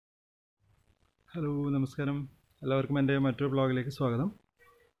Hello നമസ്കാരം എല്ലാവർക്കും എൻ്റെ മറ്റൊരു ബ്ലോഗിലേക്ക് സ്വാഗതം.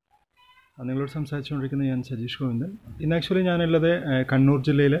 നിങ്ങളോട് സംസാരിച്ചുകൊണ്ടിരിക്കുന്നത് ഞാൻ സജീഷ് ഗോവിന്ദൻ. ഇന്ന് ആക്ച്വലി ഞാനുള്ളത് കണ്ണൂർ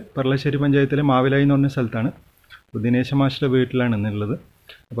ജില്ലയിലെ പെർളശ്ശേരി പഞ്ചായത്തിലെ മാവിലായി എന്ന് പറഞ്ഞ സ്ഥലത്താണ്. ദിനേശ മാഷിൻ്റെ വീട്ടിലാണ് ഇന്നുള്ളത്.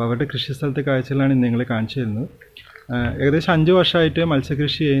 അപ്പോൾ അവരുടെ കൃഷി സ്ഥലത്തെ കാഴ്ചകളാണ് ഇന്ന് നിങ്ങളെ കാണിച്ചു തരുന്നത്. ഏകദേശം 5 വർഷമായിട്ട്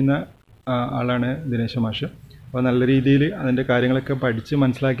മത്സ്യകൃഷി ചെയ്യുന്ന ആളാണ് ദിനേശ മാഷ്. അപ്പോൾ നല്ല രീതിയിൽ അതിൻ്റെ കാര്യങ്ങളൊക്കെ പഠിച്ച്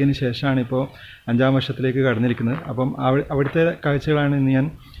മനസ്സിലാക്കിയതിന് ശേഷമാണ് ഇപ്പോൾ 5ാം വർഷത്തിലേക്ക് കടന്നിരിക്കുന്നത്. അപ്പം അവിടുത്തെ കാഴ്ചകളാണ് ഇന്ന് ഞാൻ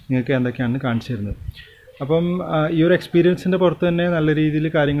നിങ്ങൾക്ക് എന്തൊക്കെയാണെന്ന് കാണിച്ചു തരുന്നത്. അപ്പം ഈ ഒരു എക്സ്പീരിയൻസിൻ്റെ പുറത്ത് തന്നെ നല്ല രീതിയിൽ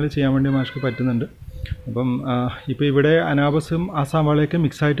കാര്യങ്ങൾ ചെയ്യാൻ വേണ്ടി മാഷ്ക്ക് പറ്റുന്നുണ്ട്. അപ്പം ഇപ്പോൾ ഇവിടെ അനാബസും ആസാം വാളയൊക്കെ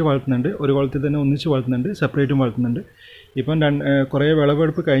മിക്സായിട്ട് വളർത്തുന്നുണ്ട്. ഒരു കുളത്തിൽ തന്നെ ഒന്നിച്ച് വളർത്തുന്നുണ്ട്, സെപ്പറേറ്റും വളർത്തുന്നുണ്ട്. ഇപ്പം കുറേ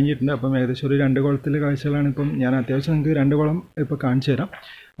വിളവെടുപ്പ് കഴിഞ്ഞിട്ടുണ്ട്. അപ്പം ഏകദേശം ഒരു 2 കുളത്തിലെ കാഴ്ചകളാണ്. ഇപ്പം ഞാൻ അത്യാവശ്യം നിങ്ങൾക്ക് 2 കുളം ഇപ്പോൾ കാണിച്ചു തരാം.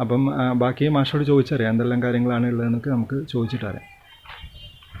 അപ്പം ബാക്കി മാഷോട് ചോദിച്ചറിയാം എന്തെല്ലാം കാര്യങ്ങളാണ് ഉള്ളതെന്നൊക്കെ നമുക്ക് ചോദിച്ചിട്ടറിയാം.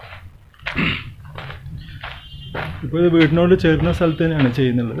 ഇപ്പോൾ ഇത് വീടിനോട് ചേർന്ന സ്ഥലത്ത് തന്നെയാണ്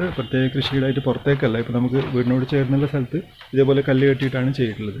ചെയ്യുന്നുള്ളത്. പ്രത്യേക കൃഷികളായിട്ട് പുറത്തേക്കല്ല. ഇപ്പോൾ നമുക്ക് വീടിനോട് ചേർന്നുള്ള സ്ഥലത്ത് ഇതേപോലെ കല്ല് കെട്ടിയിട്ടാണ്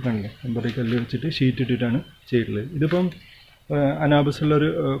ചെയ്തിട്ടുള്ളത്. കണ്ടില്ലേ, ടെമ്പററി കല്ല് വെച്ചിട്ട് ഷീറ്റ് ഇട്ടിട്ടാണ് ചെയ്തിട്ടുള്ളത്. ഇതിപ്പം അനാബസുള്ളൊരു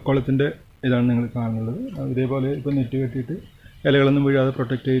കുളത്തിൻ്റെ ഇതാണ് നിങ്ങൾ കാണുന്നത്. ഇതേപോലെ ഇപ്പോൾ നെറ്റ് കെട്ടിയിട്ട് ഇലകളൊന്നും വീഴാതെ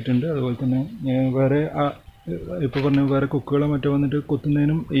പ്രൊട്ടക്റ്റ് ചെയ്തിട്ടുണ്ട്. അതുപോലെ തന്നെ വേറെ ഇപ്പോൾ പറഞ്ഞ വേറെ കുക്കുകളോ മറ്റോ വന്നിട്ട്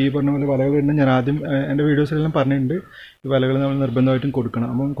കൊത്തുന്നതിനും ഈ പറഞ്ഞ പോലെ വലകൾ ഇടുന്ന ഞാൻ ആദ്യം എൻ്റെ വീഡിയോസിലെല്ലാം പറഞ്ഞിട്ടുണ്ട്. ഈ വലകൾ നമ്മൾ നിർബന്ധമായിട്ടും കൊടുക്കണം.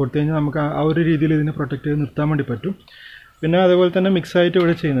 അപ്പം കൊടുത്തു കഴിഞ്ഞാൽ നമുക്ക് ആ ഒരു രീതിയിൽ ഇതിനെ പ്രൊട്ടക്റ്റ് ചെയ്ത് നിർത്താൻ വേണ്ടി പറ്റും. പിന്നെ അതേപോലെ തന്നെ മിക്സായിട്ട്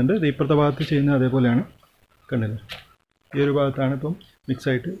ഇവിടെ ചെയ്യുന്നുണ്ട്. ഇപ്പുറത്തെ ഭാഗത്ത് ചെയ്യുന്നത് അതേപോലെയാണ്. കണ്ടില്ലേ, ഈ ഒരു ഭാഗത്താണ് ഇപ്പം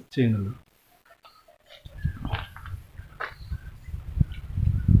മിക്സായിട്ട് ചെയ്യുന്നത്.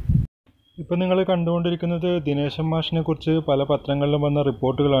 ഇപ്പം നിങ്ങൾ കണ്ടുകൊണ്ടിരിക്കുന്നത് ദിനേശൻ മാഷിനെ കുറിച്ച് പല പത്രങ്ങളിലും വന്ന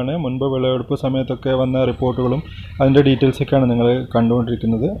റിപ്പോർട്ടുകളാണ്. മുൻപ് വിളവെടുപ്പ് സമയത്തൊക്കെ വന്ന റിപ്പോർട്ടുകളും അതിൻ്റെ ഡീറ്റെയിൽസൊക്കെയാണ് നിങ്ങൾ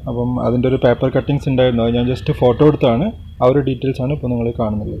കണ്ടുകൊണ്ടിരിക്കുന്നത്. അപ്പം അതിൻ്റെ ഒരു പേപ്പർ കട്ടിങ്സ് ഉണ്ടായിരുന്നു. അത് ഞാൻ ജസ്റ്റ് ഫോട്ടോ എടുത്താണ്. ആ ഒരു ഡീറ്റെയിൽസാണ് ഇപ്പോൾ നിങ്ങൾ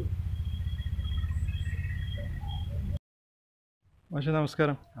കാണുന്നത്. മാഷേ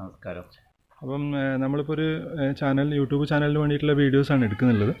നമസ്കാരം. നമസ്കാരം. അപ്പം നമ്മളിപ്പോൾ ഒരു യൂട്യൂബ് ചാനലിന് വേണ്ടിയിട്ടുള്ള വീഡിയോസാണ്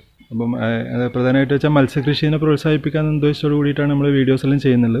എടുക്കുന്നുള്ളത്. അപ്പം പ്രധാനമായിട്ട് വെച്ചാൽ മത്സ്യകൃഷിയെ പ്രോത്സാഹിപ്പിക്കാൻ ഉദ്ദേശത്തോടു കൂടിയിട്ടാണ് നമ്മൾ വീഡിയോസെല്ലാം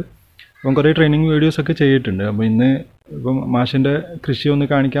ചെയ്യുന്നുള്ളത്. അപ്പം കുറേ ട്രെയിനിങ് വീഡിയോസൊക്കെ ചെയ്തിട്ടുണ്ട്. അപ്പോൾ ഇന്ന് ഇപ്പം മാഷിൻ്റെ കൃഷി ഒന്ന്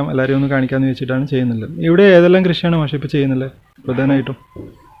കാണിക്കാം, എല്ലാവരെയും ഒന്ന് കാണിക്കാമെന്ന് വെച്ചിട്ടാണ് ചെയ്യുന്നത്. ഇവിടെ ഏതെല്ലാം കൃഷിയാണ് മാഷ് ഇപ്പോൾ ചെയ്യുന്നത് പ്രധാനമായിട്ടും?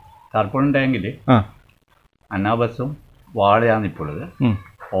 ടാർപോളിൻ ടാങ്കിൽ അനാബസും വാളയാണ് ഇപ്പോൾ ഉള്ളത്.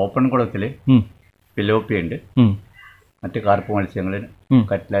 ഓപ്പൺ കുളത്തിൽ പിലോപ്പിയ ഉണ്ട്, മറ്റ് കാർപ്പ് മത്സ്യങ്ങൾ,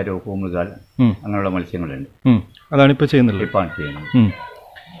 കറ്റ്ല, രോഹു, മൃഗാൽ അങ്ങനെയുള്ള മത്സ്യങ്ങളുണ്ട്. അതാണ് ഇപ്പോൾ ചെയ്യുന്നത്. ഇപ്പം ചെയ്യുന്നത്.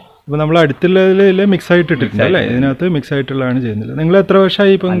 അപ്പോൾ നമ്മൾ അടുത്തുള്ളതിൽ മിക്സ് ആയിട്ട് ഇട്ടിട്ടുണ്ട് അല്ലേ? ഇതിനകത്ത് മിക്സ് ആയിട്ടുള്ളതാണ് ചെയ്യുന്നത്. നിങ്ങൾ എത്ര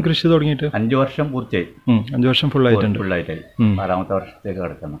വർഷമായി ഇപ്പം കൃഷി തുടങ്ങിയിട്ട്? 5 വർഷം പൂർത്തിയായി. 5 വർഷം ഫുള്ളായിട്ടുണ്ട്. 6ാമത്തെ വർഷത്തേക്ക്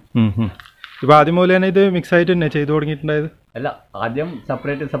കിടക്കുന്നു. ഇപ്പോൾ ആദ്യം പോലെ തന്നെ ഇത് മിക്സ് ആയിട്ട് തന്നെ ചെയ്ത് തുടങ്ങിയിട്ടുണ്ടായത്? അല്ല, ആദ്യം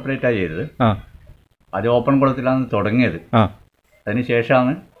സെപ്പറേറ്റാണ് ചെയ്തത്. ആദ്യം ഓപ്പൺ കുളത്തിലാണ് തുടങ്ങിയത്.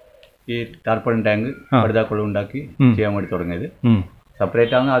 അതിനുശേഷമാണ് ഈ ടാർപോളിൻ ടാങ്ക് വലുതാക്കുളം ഉണ്ടാക്കി ചെയ്യാൻ വേണ്ടി തുടങ്ങിയത്.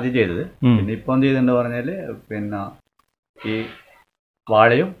 സെപ്പറേറ്റാണ് ആദ്യം ചെയ്തത്. പിന്നെ ഇപ്പം എന്ത് ചെയ്തിട്ടുണ്ട് പറഞ്ഞാൽ പിന്നെ ഈ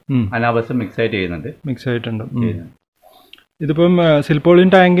വാഴയും അനാബസും മിക്സ് ആയിട്ട് ചെയ്യുന്നുണ്ട്. മിക്സ് ആയിട്ടുണ്ട്. ഇതിപ്പം സിൽപോളിൻ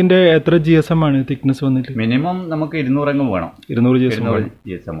ടാങ്കിന്റെ എത്ര GSM ആണ് തിക്നെസ് വന്നിട്ട്? മിനിമം നമുക്ക് 200 വേണം. 200 GSM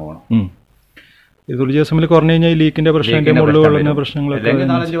വേണം. 200 GSM കുറഞ്ഞു കഴിഞ്ഞാൽ ലീക്കിന്റെ പ്രശ്നം, മുള്ളു കൊള്ളുന്ന പ്രശ്നങ്ങളൊക്കെ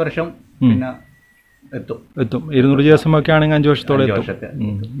 4-5 വർഷം പിന്നെ എത്തും. 200 GSM ഒക്കെ ആണെങ്കിൽ 5 വർഷത്തോടെ എത്തും.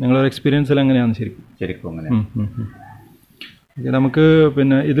 നിങ്ങളൊരു എക്സ്പീരിയൻസിൽ അങ്ങനെയാണ് ശരിക്കും അങ്ങനെ. നമുക്ക്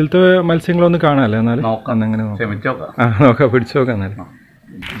പിന്നെ ഇതിലത്തെ മത്സ്യങ്ങളൊന്ന് കാണാമല്ലേ? എന്നാലും അങ്ങനെ നോക്കാം, പിടിച്ചു നോക്കാം. എന്നാലും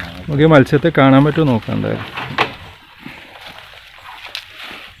നമുക്ക് മത്സ്യത്തെ കാണാൻ പറ്റുമോ നോക്കാം. എന്തായാലും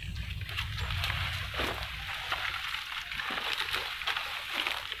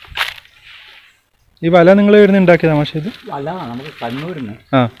ഈ വല നിങ്ങൾ എവിടെ നിന്ന് ഉണ്ടാക്കിയതാ മാഷേ? ഇത് വല നമുക്ക് കണ്ണൂരിന്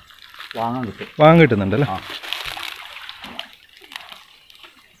വാങ്ങാൻ കിട്ടുന്നുണ്ടല്ലേ?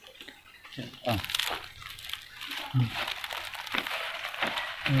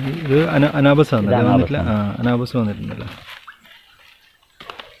 ഇത് അനാബസ് വന്നിട്ടില്ല. അനാബസ് വന്നിട്ടുണ്ടല്ലോ.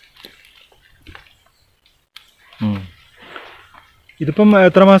 ഇതിപ്പം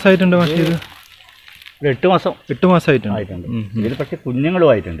എത്ര മാസമായിട്ടുണ്ട് മാഷേ? ഇത് 8 മാസമായിട്ടുണ്ട്. ഇതിൽ പക്ഷേ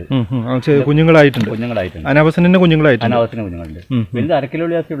കുഞ്ഞുങ്ങളുമായിട്ടുണ്ട്. അനാബസിന്റെ കുഞ്ഞുങ്ങളുണ്ട്. വലുത് 1/2 കിലോ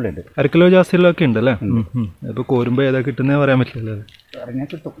ജാസ്തിയുള്ളുണ്ട്. 1/2 കിലോ ജാസ്തിയുള്ളതൊക്കെ ഉണ്ടല്ലേ? ഇപ്പൊ കോരുമ്പോ ഏതാ കിട്ടുന്നത് പറയാൻ പറ്റില്ലല്ലോ.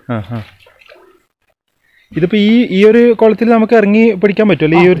 കിട്ടും. ഇതിപ്പോൾ ഈ ഒരു കുളത്തിൽ നമുക്ക് ഇറങ്ങി പിടിക്കാൻ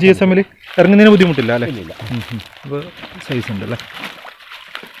പറ്റുമല്ലോ? ഈ ഒരു GSM ഇറങ്ങുന്നതിന് ബുദ്ധിമുട്ടില്ല അല്ലേ? അപ്പോൾ സൈസ് ഉണ്ടല്ലേ?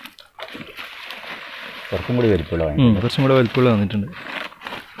 കുറച്ചും കൂടി വലിപ്പമുള്ള വന്നിട്ടുണ്ട്.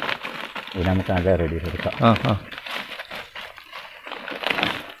 നമുക്ക് നല്ല റെഡി എടുക്കാം.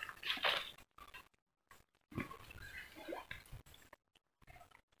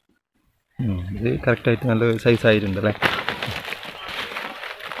 ഇത് കറക്റ്റായിട്ട് നല്ല സൈസ് ആയിട്ടുണ്ടല്ലേ?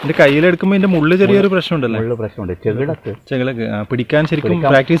 എൻ്റെ കയ്യിലെടുക്കുമ്പോൾ ഇതിൻ്റെ മുള്ളു ചെറിയൊരു പ്രശ്നമുണ്ടല്ലോ. പ്രശ്നമുണ്ട്. ചെകിളക്ക് പിടിക്കാൻ ശരിക്കും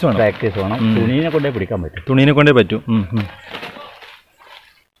പ്രാക്ടീസ് വേണം. തുണീനെ കൊണ്ടേ പിടിക്കാൻ പറ്റും. തുണീനെ കൊണ്ടേ പറ്റും.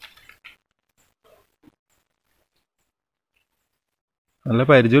 നല്ല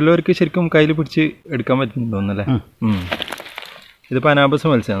പരിചയമുള്ളവർക്ക് ശരിക്കും കയ്യിൽ പിടിച്ച് എടുക്കാൻ പറ്റുന്നു തോന്നുന്നല്ലേ. ഇതിപ്പോൾ അനാബസ്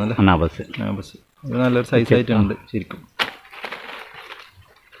മത്സ്യമാണല്ലേ. അനാബസ് ഇത് നല്ലൊരു സൈസായിട്ടുണ്ട് ശരിക്കും.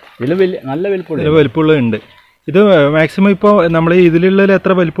 നല്ല വലിപ്പമുള്ളതുണ്ട്. ഇത് മാക്സിമം ഇപ്പോൾ നമ്മൾ ഇതിലുള്ളതിൽ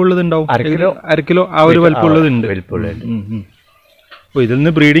എത്ര വലിപ്പമുള്ളത് ഉണ്ടാവും? 1/2 കിലോ ആ ഒരു വലിപ്പമുള്ളതുണ്ട്. അപ്പോൾ ഇതിൽ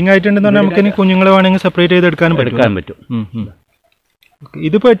നിന്ന് ബ്രീഡിംഗ് ആയിട്ടുണ്ടെന്ന് പറഞ്ഞാൽ നമുക്ക് ഇനി കുഞ്ഞുങ്ങളെ വേണമെങ്കിൽ സെപ്പറേറ്റ് ചെയ്ത് എടുക്കാൻ പറ്റും.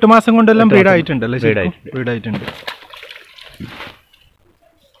 ഇതിപ്പോൾ 8 മാസം കൊണ്ടെല്ലാം ബ്രീഡ് ആയിട്ടുണ്ടല്ലേ? ബ്രീഡ് ആയിട്ടുണ്ട്.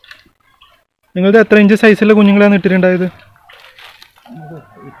 നിങ്ങളുടെ എത്ര ഇഞ്ച് സൈസിലുള്ള കുഞ്ഞുങ്ങളാണ് ഇട്ടിട്ടുണ്ടായത്?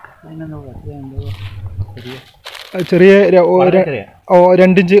 ചെറിയ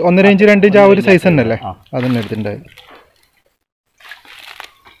 2 ഇഞ്ച് 1.5 ഇഞ്ച് 2 ഇഞ്ച് ആ ഒരു സൈസ് തന്നെ അല്ലേ? അതന്നെ എടുത്തിട്ടുണ്ടായത്.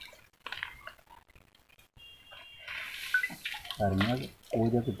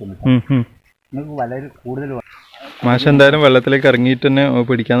 മാഷ് എന്തായാലും വെള്ളത്തിലേക്ക് ഇറങ്ങിയിട്ട് തന്നെ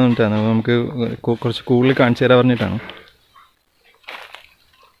പിടിക്കാന്ന് പറഞ്ഞിട്ടാണ്. നമുക്ക് കുറച്ച് കൂടുതൽ കാണിച്ചു തരാൻ പറഞ്ഞിട്ടാണ്.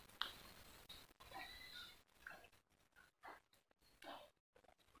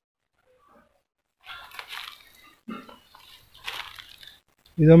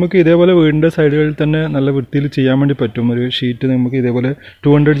 ഇത് നമുക്ക് ഇതേപോലെ വീടിൻ്റെ സൈഡുകളിൽ തന്നെ നല്ല വൃത്തിയിൽ ചെയ്യാൻ വേണ്ടി പറ്റും. ഒരു ഷീറ്റ് നമുക്ക് ഇതേപോലെ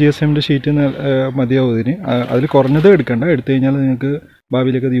 200 GSM ഷീറ്റ് മതിയാവും ഇതിന്. അതിൽ കുറഞ്ഞത് എടുക്കണ്ട. എടുത്തു കഴിഞ്ഞാൽ നിങ്ങൾക്ക്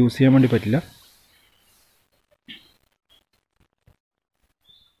ഭാവിയിലേക്ക് അത് യൂസ് ചെയ്യാൻ വേണ്ടി പറ്റില്ല.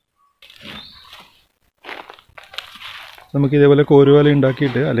 നമുക്ക് ഇതേപോലെ കോരുവല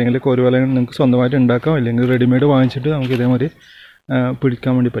ഉണ്ടാക്കിയിട്ട്, അല്ലെങ്കിൽ കോരുവല നിങ്ങൾക്ക് സ്വന്തമായിട്ട് ഉണ്ടാക്കാം, അല്ലെങ്കിൽ റെഡിമെയ്ഡ് വാങ്ങിച്ചിട്ട് നമുക്ക് ഇതേമാതിരി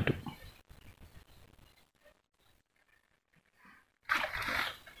പിടിക്കാൻ വേണ്ടി പറ്റും.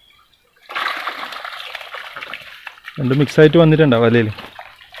 രണ്ട് മിക്സായിട്ട് വന്നിട്ടുണ്ടാവും വലയിൽ.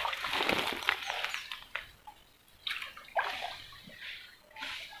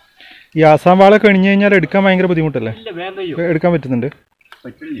 ഈ ആസാം വാള കഴിഞ്ഞ് കഴിഞ്ഞാൽ എടുക്കാൻ ഭയങ്കര ബുദ്ധിമുട്ടല്ലേ? എടുക്കാൻ പറ്റുന്നുണ്ട്.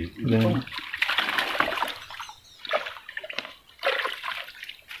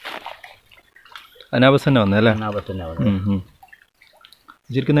 അനാബസ് തന്നെ വന്നേ അല്ലേ?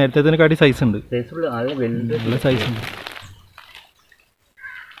 ശരിക്കും നേരത്തെ തന്നെ കാട്ടി സൈസ് ഉണ്ട്. നല്ല സൈസ് ഉണ്ട്.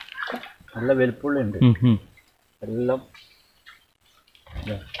 നല്ല വലുപ്പമുള്ളുണ്ട് എല്ലാം.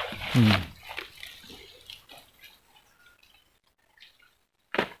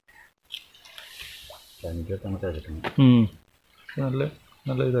 നല്ല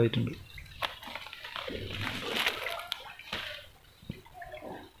നല്ല ഇതായിട്ടുണ്ട്.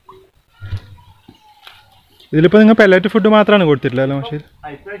 ഇതിലിപ്പോൾ നിങ്ങൾ പെല്ലറ്റ് ഫുഡ് മാത്രമാണ് കൊടുത്തിട്ടില്ലല്ലോ പക്ഷേ?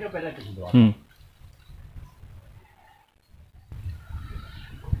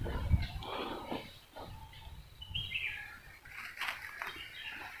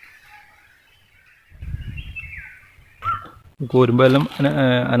 കോരുമ്പോൾ എല്ലാം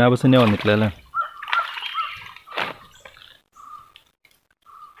അനാബസ് തന്നെയാണ് വന്നിട്ടില്ല അല്ലേ?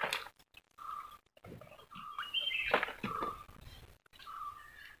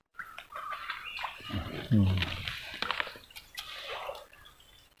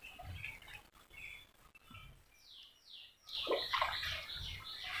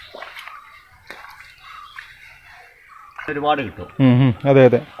 ഒരുപാട് കിട്ടും. അതെ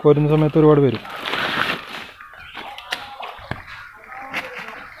അതെ, കോരുന്ന സമയത്ത് ഒരുപാട് വരും.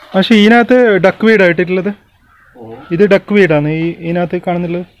 പക്ഷെ ഇതിനകത്ത് ഡക്ക് വീടാണ് ഇട്ടിട്ടുള്ളത്. ഇത് ഡക്ക് വീടാണ് ഇതിനകത്ത്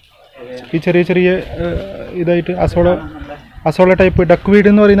കാണുന്നുള്ളത്. ഈ ചെറിയ ചെറിയ ഇതായിട്ട് അസോള ടൈപ്പ് ഡക്ക് വീട്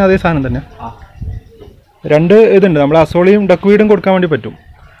എന്ന് പറയുന്ന അതേ സാധനം തന്നെ. രണ്ട് ഇതുണ്ട്, നമ്മൾ അസോളയും ഡക്ക് വീടും കൊടുക്കാൻ വേണ്ടി പറ്റും.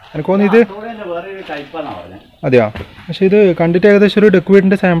 എനിക്ക് തോന്നുന്നു ഇത് അതെയോ? പക്ഷെ ഇത് കണ്ടിട്ട് ഏകദേശം ഒരു ഡക്ക്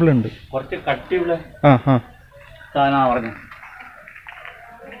വീടിന്റെ സാമ്പിൾ ഉണ്ട്.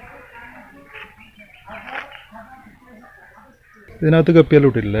 ഇതിനകത്ത് കപ്പിയെല്ലാം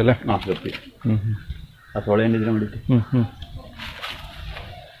ഇട്ടില്ല അല്ലേ?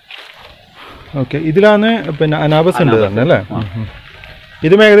 ഓക്കെ, ഇതിലാണ് പിന്നെ അനാബസ് ഉണ്ട് തന്നെ അല്ലേ?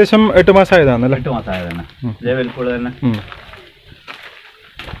 ഇതും ഏകദേശം 8 മാസം ആയതാണല്ലേ? 8 മാസം ആയതാണ്.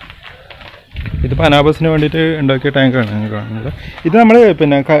 ഇതിപ്പോൾ അനാബസിന് വേണ്ടിയിട്ട് ഉണ്ടാക്കിയ ടാങ്കാണ് കാണുന്നത്. ഇത് നമ്മൾ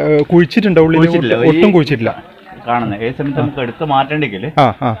പിന്നെ കുഴിച്ചിട്ടുണ്ടോ? ഉള്ളിൽ ഒട്ടും കുഴിച്ചിട്ടില്ല. എടുത്ത് മാറ്റേണ്ടെങ്കിൽ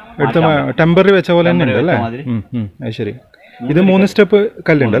ടെമ്പററി വെച്ച പോലെ തന്നെ ഉണ്ട് അല്ലേ? അത് ശരി. ഇത് 3 സ്റ്റെപ്പ്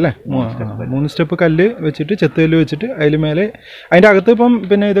കല്ലുണ്ട് അല്ലേ? 3 സ്റ്റെപ്പ് കല്ല് വെച്ചിട്ട് ചെത്തുകല്ല് വെച്ചിട്ട് അതിൽ മേലെ അതിൻ്റെ അകത്ത് ഇപ്പം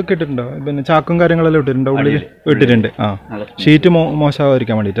പിന്നെ ഇതൊക്കെ ഇട്ടിട്ടുണ്ടോ? പിന്നെ ചാക്കും കാര്യങ്ങളെല്ലാം ഇട്ടിട്ടുണ്ടോ? ഉള്ളിൽ ഇട്ടിട്ടുണ്ട്. ഷീറ്റ്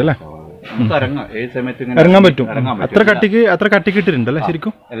മോശമായിരിക്കാൻ വേണ്ടിയിട്ട് അല്ലേ? ഇറങ്ങാൻ പറ്റും. അത്ര കട്ടിക്ക് ഇട്ടിട്ടുണ്ടല്ലേ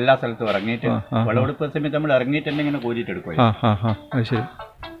ശരിക്കും? എല്ലാ സ്ഥലത്തും ഇറങ്ങിയിട്ട് സമയത്ത് നമ്മൾ ഇറങ്ങിയിട്ട് കോരിയിട്ട് എടുക്കും. അത് ശരി.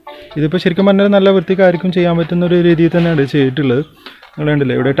 ഇതിപ്പോൾ ശരിക്കും പറഞ്ഞാൽ നല്ല വൃത്തിക്കാർക്കും ചെയ്യാൻ പറ്റുന്ന ഒരു രീതിയിൽ തന്നെയാണ് ചെയ്തിട്ടുള്ളത്. നിങ്ങൾ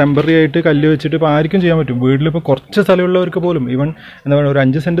കണ്ടില്ലേ ഇവിടെ ടെമ്പററി ആയിട്ട് കല്ല് വെച്ചിട്ട് ഇപ്പോൾ ആർക്കും ചെയ്യാൻ പറ്റും. വീട്ടിലിപ്പോൾ കുറച്ച് സ്ഥലമുള്ളവർക്ക് പോലും ഈവൻ എന്താ പറയുക ഒരു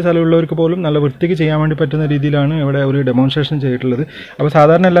 5 സെൻറ്റ് സ്ഥലമുള്ളവർക്ക് പോലും നല്ല വൃത്തിക്ക് ചെയ്യാൻ വേണ്ടി പറ്റുന്ന രീതിയിലാണ് ഇവിടെ ഒരു ഡെമോൺസ്ട്രേഷൻ ചെയ്തിട്ടുള്ളത്. അപ്പോൾ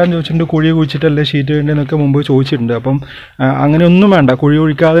സാധാരണ എല്ലാവരും ചോദിച്ചിട്ടുണ്ട് കുഴി കുഴിച്ചിട്ടല്ലേ ഷീറ്റ് വേണ്ടതെന്നൊക്കെ മുമ്പ് ചോദിച്ചിട്ടുണ്ട്. അപ്പം അങ്ങനെ ഒന്നും വേണ്ട, കുഴി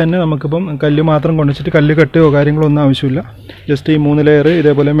കുഴിക്കാതെ തന്നെ നമുക്കിപ്പം കല്ല് മാത്രം കൊണ്ടുവച്ചിട്ട് കല്ല് കെട്ടുകയോ കാര്യങ്ങളോ ഒന്നും ആവശ്യമില്ല. ജസ്റ്റ് ഈ 3 ലെയർ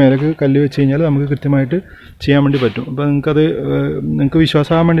ഇതേപോലെ മേലേക്ക് കല്ല് വെച്ച് കഴിഞ്ഞാൽ നമുക്ക് കൃത്യമായിട്ട് ചെയ്യാൻ വേണ്ടി പറ്റും. അപ്പോൾ നിങ്ങൾക്ക്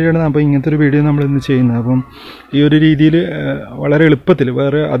വിശ്വാസമാകാൻ വേണ്ടിയിട്ടാണ് അപ്പോൾ ഇങ്ങനത്തെ ഒരു വീഡിയോ നമ്മൾ ഇന്ന് ചെയ്യുന്നത്. അപ്പം ഈ ഒരു രീതിയിൽ വളരെ എളുപ്പത്തിൽ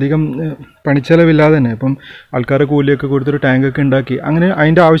വേറെ അധികം പണിച്ചെലവില്ലാതെ തന്നെ ഇപ്പം ആൾക്കാരെ കൂലിയൊക്കെ കൊടുത്തൊരു ടാങ്കൊക്കെ ഉണ്ടാക്കി അങ്ങനെ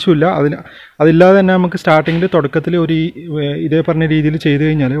അതിൻ്റെ ആവശ്യമില്ല. അതില്ലാതെ തന്നെ നമുക്ക് സ്റ്റാർട്ടിങ്ങിൽ തുടക്കത്തിൽ ഒരു ഇതേ പറഞ്ഞ രീതിയിൽ ചെയ്ത്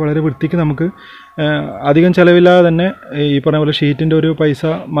കഴിഞ്ഞാൽ വളരെ വൃത്തിക്ക് നമുക്ക് അധികം ചിലവില്ലാതെ തന്നെ ഈ പറഞ്ഞ പോലെ ഷീറ്റിൻ്റെ ഒരു പൈസ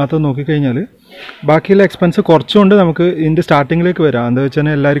മാത്രം നോക്കിക്കഴിഞ്ഞാൽ ബാക്കിയുള്ള എക്സ്പെൻസ് കുറച്ചുകൊണ്ട് നമുക്ക് ഇതിൻ്റെ സ്റ്റാർട്ടിങ്ങിലേക്ക് വരാം. എന്താ വെച്ചാൽ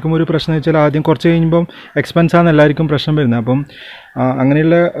എല്ലാവർക്കും ഒരു പ്രശ്നം വെച്ചാൽ ആദ്യം കുറച്ച് കഴിയുമ്പം എക്സ്പെൻസാണ് എല്ലാവർക്കും പ്രശ്നം വരുന്നത്. അപ്പം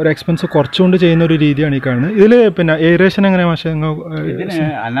അങ്ങനെയുള്ള ഒരു എക്സ്പെൻസ് കുറച്ചുകൊണ്ട് ചെയ്യുന്ന ഒരു രീതിയാണ് ഈ കാണുന്നത്. ഇതിൽ പിന്നെ എയറേഷൻ എങ്ങനെ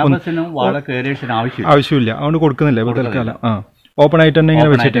ആവശ്യമില്ല, അതുകൊണ്ട് കൊടുക്കുന്നില്ല ഇപ്പോൾ തൽക്കാലം. ഓപ്പൺ ആയിട്ട് തന്നെ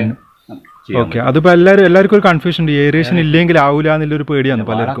ഇങ്ങനെ വെച്ചിട്ടുണ്ട്. ഓക്കെ, അതിപ്പോൾ എല്ലാവർക്കും ഒരു കൺഫ്യൂഷൻ ഉണ്ട്, എയറേഷൻ ഇല്ലെങ്കിൽ ആവില്ല എന്നുള്ളൊരു പേടിയാണ്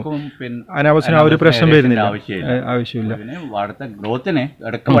പലർക്കും. അനാവശ്യം ആ ഒരു പ്രശ്നം വരുന്നില്ല, ആവശ്യമില്ല.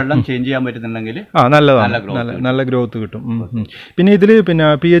 നല്ലതാണ്, നല്ല ഗ്രോത്ത് കിട്ടും. പിന്നെ ഇതിൽ പിന്നെ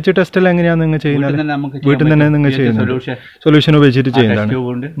pH ടെസ്റ്റ് എല്ലാം എങ്ങനെയാണ് നിങ്ങൾ ചെയ്യുന്നത്? വീട്ടിൽ തന്നെ നിങ്ങൾ ചെയ്യുന്നത് സൊല്യൂഷൻ ഉപയോഗിച്ചിട്ട് ചെയ്യുന്നതാണ്,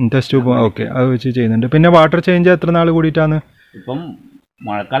 ടെസ്റ്റ് ട്യൂബ്. ഓക്കെ, അത് വെച്ച് ചെയ്യുന്നുണ്ട്. പിന്നെ വാട്ടർ ചേഞ്ച് എത്ര നാൾ കൂടിയിട്ടാണ്? ഇപ്പം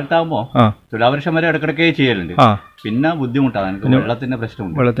മഴക്കാലത്താകുമ്പോ തുലാവർഷം വരെ ഇടക്കിടക്കേ ചെയ്യലുണ്ട്. പിന്നെ ബുദ്ധിമുട്ടാണ്, വെള്ളത്തിന്റെ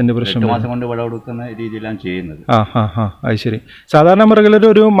പ്രശ്നമുണ്ട്. 8 മാസം കൊണ്ട് വിളവ് കൊടുക്കുന്ന രീതിയിലാണ് ചെയ്യുന്നത്. അത് ശരി. സാധാരണ മൃഗങ്ങളിൽ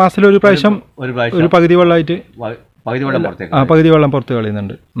ഒരു മാസത്തിൽ ഒരു പ്രാവശ്യം ഒരു പകുതി വെള്ളമായിട്ട് പകുതി വെള്ളം പുറത്ത്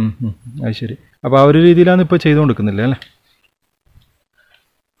കളയുന്നുണ്ട്. അത് ശരി. അപ്പോൾ ആ ഒരു രീതിയിലാണ് ഇപ്പോൾ ചെയ്തു കൊടുക്കുന്നില്ല അല്ലേ?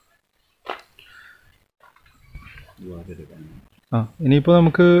 ഇനിയിപ്പോൾ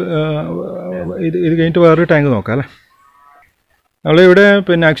നമുക്ക് ഇത് കഴിഞ്ഞിട്ട് വേറൊരു ടാങ്ക് നോക്കാം അല്ലേ? നമ്മളിവിടെ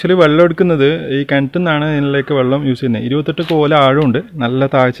പിന്നെ ആക്ച്വലി വെള്ളം എടുക്കുന്നത് ഈ കിണറ്റിൽ നിന്നാണ് ഇതിലേക്ക് വെള്ളം യൂസ് ചെയ്യുന്നത്. 28 കോല ആഴമുണ്ട്, നല്ല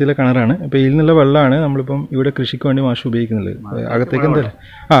താഴ്ചയിലെ കിണറാണ്. അപ്പോൾ ഇതിൽ നിന്നുള്ള വെള്ളമാണ് നമ്മളിപ്പം ഇവിടെ കൃഷിക്ക് വേണ്ടി മാഷ് ഉപയോഗിക്കുന്നത്. അകത്തേക്ക് എന്തായാലും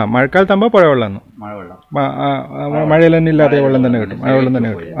മഴക്കാലത്താകുമ്പോൾ പുഴ വെള്ളമാണ്, മഴയിൽ തന്നെ ഇല്ലാതെ വെള്ളം തന്നെ കിട്ടും, മഴവെള്ളം തന്നെ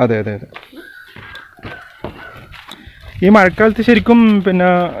കിട്ടും. അതെ. ഈ മഴക്കാലത്ത് ശരിക്കും പിന്നെ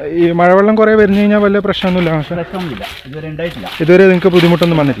ഈ മഴവെള്ളം കുറേ വരുന്നു കഴിഞ്ഞാൽ വലിയ പ്രശ്നമൊന്നുമില്ല പക്ഷേ ഇതുവരെ നിങ്ങൾക്ക്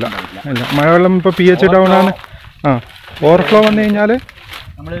ബുദ്ധിമുട്ടൊന്നും വന്നിട്ടില്ല. ഇല്ല, മഴവെള്ളം ഇപ്പോൾ pH ഡൗൺ ആണ്. ഓവർഫ്ലോ വന്നു കഴിഞ്ഞാൽ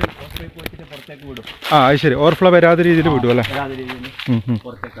അത് ശരി, ഓവർഫ്ലോ വരാത്ത രീതിയിൽ വിടും അല്ലേ?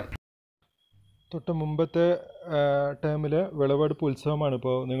 തൊട്ട് മുമ്പത്തെ ടൈമിൽ വിളവെടുപ്പ് ഉത്സവമാണ്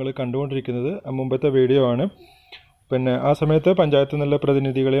ഇപ്പോൾ നിങ്ങൾ കണ്ടുകൊണ്ടിരിക്കുന്നത്. മുമ്പത്തെ വീഡിയോ ആണ്. പിന്നെ ആ സമയത്ത് പഞ്ചായത്തിൽ നിന്നുള്ള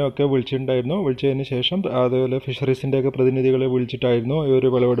പ്രതിനിധികളെയും ഒക്കെ വിളിച്ചിട്ടുണ്ടായിരുന്നു. വിളിച്ചതിന് ശേഷം അതുപോലെ ഫിഷറീസിൻ്റെയൊക്കെ പ്രതിനിധികളെ വിളിച്ചിട്ടായിരുന്നു ഈ ഒരു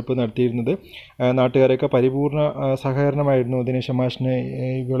വിളവെടുപ്പ് നടത്തിയിരുന്നത്. നാട്ടുകാരെയൊക്കെ പരിപൂർണ്ണ സഹകരണമായിരുന്നു ദിനേശൻ മാഷിന്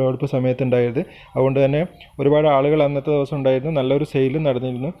ഈ വിളവെടുപ്പ് സമയത്തുണ്ടായത്. അതുകൊണ്ട് തന്നെ ഒരുപാട് ആളുകൾ അന്നത്തെ ദിവസം ഉണ്ടായിരുന്നു, നല്ലൊരു സെയിലും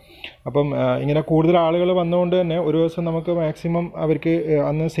നടന്നിരുന്നു. അപ്പം ഇങ്ങനെ കൂടുതൽ ആളുകൾ വന്നുകൊണ്ട് തന്നെ ഒരു ദിവസം നമുക്ക് മാക്സിമം അവർക്ക്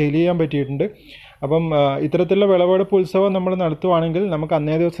അന്ന് സെയിൽ ചെയ്യാൻ പറ്റിയിട്ടുണ്ട്. അപ്പം ഇത്തരത്തിലുള്ള വിളവെടുപ്പ് ഉത്സവം നമ്മൾ നടത്തുവാണെങ്കിൽ നമുക്ക്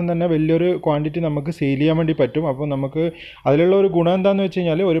അന്നേ ദിവസം തന്നെ വലിയൊരു ക്വാണ്ടിറ്റി നമുക്ക് സെയിൽ ചെയ്യാൻ വേണ്ടി പറ്റും. അപ്പോൾ നമുക്ക് അതിലുള്ള ഒരു ഗുണം എന്താണെന്ന് വെച്ച്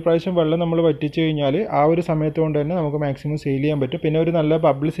കഴിഞ്ഞാൽ ഒരു പ്രാവശ്യം വെള്ളം നമ്മൾ വറ്റിച്ച് കഴിഞ്ഞാൽ ആ ഒരു സമയത്ത് കൊണ്ട് തന്നെ നമുക്ക് മാക്സിമം സെയിൽ ചെയ്യാൻ പറ്റും. പിന്നെ ഒരു നല്ല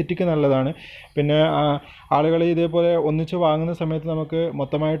പബ്ലിസിറ്റിക്ക് നല്ലതാണ്. പിന്നെ ആളുകൾ ഇതേപോലെ ഒന്നിച്ച് വാങ്ങുന്ന സമയത്ത് നമുക്ക്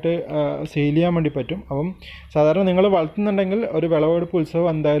മൊത്തമായിട്ട് സെയിൽ ചെയ്യാൻ വേണ്ടി പറ്റും. അപ്പം സാധാരണ നിങ്ങൾ വളർത്തുന്നുണ്ടെങ്കിൽ ഒരു വിളവെടുപ്പ് ഉത്സവം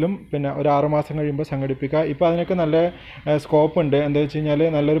എന്തായാലും പിന്നെ ഒരു 6 മാസം കഴിയുമ്പോൾ സംഘടിപ്പിക്കുക. ഇപ്പോൾ അതിനൊക്കെ നല്ല സ്കോപ്പ് ഉണ്ട്. എന്താ വെച്ച് കഴിഞ്ഞാൽ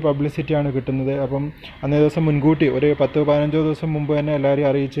നല്ലൊരു പബ്ലിസിറ്റിയാണ് കിട്ടുന്നത്. അപ്പം അന്നേ ദിവസം മുൻകൂട്ടി ഒരു 10-15 ദിവസം മുമ്പ് തന്നെ എല്ലാവരെയും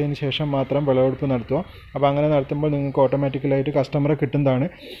അറിയിച്ചതിന് ശേഷം മാത്രം വിളവെടുപ്പ് നടത്തുക. അപ്പോൾ അങ്ങനെ നടത്തുമ്പോൾ നിങ്ങൾക്ക് ഓട്ടോമാറ്റിക്കലായിട്ട് കസ്റ്റമറെ കിട്ടുന്നതാണ്.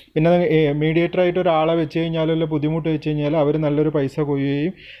 പിന്നെ മീഡിയേറ്ററായിട്ട് ഒരാളെ വെച്ച് കഴിഞ്ഞാലുള്ള ബുദ്ധിമുട്ട് വെച്ച് കഴിഞ്ഞാൽ അവർ നല്ലൊരു പൈസ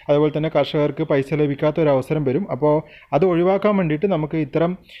കൊയ്യുകയും അതുപോലെ തന്നെ കർഷകർക്ക് പൈസ ലഭിക്കാത്ത ഒരു അവസരം വരും. അപ്പോൾ അത് ഒഴിവാക്കാൻ വേണ്ടിയിട്ട് നമുക്ക്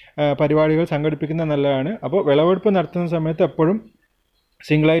ഇത്തരം പരിപാടികൾ സംഘടിപ്പിക്കുന്നത് നല്ലതാണ്. അപ്പോൾ വിളവെടുപ്പ് നടത്തുന്ന സമയത്ത് എപ്പോഴും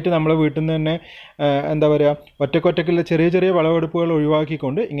സിംഗിളായിട്ട് നമ്മളെ വീട്ടിൽ നിന്ന് തന്നെ എന്താ പറയുക ഒറ്റക്കൊറ്റക്കുള്ള ചെറിയ ചെറിയ വിളവെടുപ്പുകൾ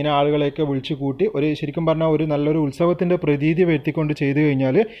ഒഴിവാക്കിക്കൊണ്ട് ഇങ്ങനെ ആളുകളെയൊക്കെ വിളിച്ചു കൂട്ടി ഒരു ശരിക്കും പറഞ്ഞാൽ ഒരു നല്ലൊരു ഉത്സവത്തിൻ്റെ പ്രതീതി വരുത്തിക്കൊണ്ട് ചെയ്തു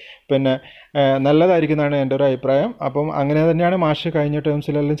കഴിഞ്ഞാൽ പിന്നെ നല്ലതായിരിക്കുന്നതാണ് എൻ്റെ ഒരു അഭിപ്രായം. അപ്പം അങ്ങനെ തന്നെയാണ് മാഷ് കഴിഞ്ഞ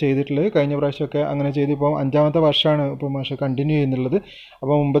ടേംസിലെല്ലാം ചെയ്തിട്ടുള്ളത്. കഴിഞ്ഞ പ്രാവശ്യമൊക്കെ അങ്ങനെ ചെയ്ത് ഇപ്പോൾ 5ാമത്തെ വർഷമാണ് ഇപ്പോൾ മാഷ് കണ്ടിന്യൂ ചെയ്യുന്നുള്ളത്.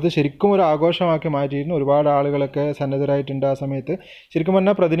 അപ്പോൾ മുമ്പത്തെ ശരിക്കും ഒരു ആഘോഷമാക്കി മാറ്റിയിരുന്നു. ഒരുപാട് ആളുകളൊക്കെ സന്നദ്ധരായിട്ടുണ്ട് ആ സമയത്ത്. ശരിക്കും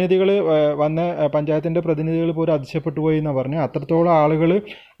പറഞ്ഞാൽ പ്രതിനിധികൾ വന്ന പഞ്ചായത്തിൻ്റെ പ്രതിനിധികൾ പോലും അതിശയപ്പെട്ടു പോയി എന്നാണ് പറഞ്ഞത്. അത്രത്തോളം ആളുകൾ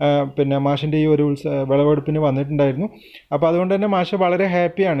പിന്നെ മാഷിൻ്റെ ഈ ഒരു വിളവെടുപ്പിന് വന്നിട്ടുണ്ടായിരുന്നു. അപ്പോൾ അതുകൊണ്ട് തന്നെ മാഷ് വളരെ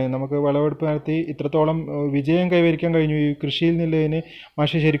ഹാപ്പിയാണ്. നമുക്ക് വിളവെടുപ്പ് നടത്തി ഇത്രത്തോളം വിജയം കൈവരിക്കാൻ കഴിഞ്ഞു ഈ കൃഷിയിൽ നിന്നുള്ളതിന്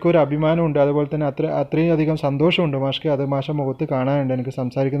മാഷ് ശരിക്കും ഒരു അഭിമാനമുണ്ട്. അതുപോലെ തന്നെ അത്രയും അധികം സന്തോഷമുണ്ട് മാഷ്ക്ക്. അത് മാഷ മുഖത്ത് കാണാനുണ്ട് എനിക്ക്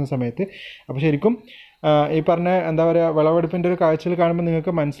സംസാരിക്കുന്ന സമയത്ത്. അപ്പോൾ ശരിക്കും ഈ പറഞ്ഞ എന്താ പറയുക വിളവെടുപ്പിൻ്റെ ഒരു കാഴ്ചയിൽ കാണുമ്പോൾ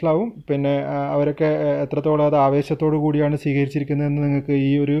നിങ്ങൾക്ക് മനസ്സിലാവും. പിന്നെ അവരൊക്കെ എത്രത്തോളം അത് ആവേശത്തോടു കൂടിയാണ് സ്വീകരിച്ചിരിക്കുന്നതെന്ന് നിങ്ങൾക്ക്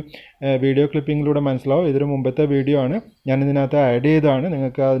ഈ ഒരു വീഡിയോ ക്ലിപ്പിങ്ങിലൂടെ മനസ്സിലാവും. ഇതൊരു മുമ്പത്തെ വീഡിയോ ആണ്, ഞാനിതിനകത്ത് ആഡ് ചെയ്തതാണ്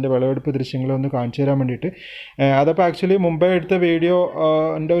നിങ്ങൾക്ക് അതിൻ്റെ വിളവെടുപ്പ് ദൃശ്യങ്ങളൊന്ന് കാണിച്ചു തരാൻ വേണ്ടിയിട്ട്. അതപ്പോൾ ആക്ച്വലി മുമ്പേ എടുത്ത വീഡിയോ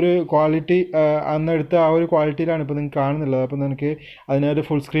എൻ്റെ ഒരു ക്വാളിറ്റി അന്ന് എടുത്ത ആ ഒരു ക്വാളിറ്റിയിലാണ് ഇപ്പോൾ നിങ്ങൾക്ക് കാണുന്നുള്ളത്. അപ്പോൾ എനിക്ക് അതിനൊരു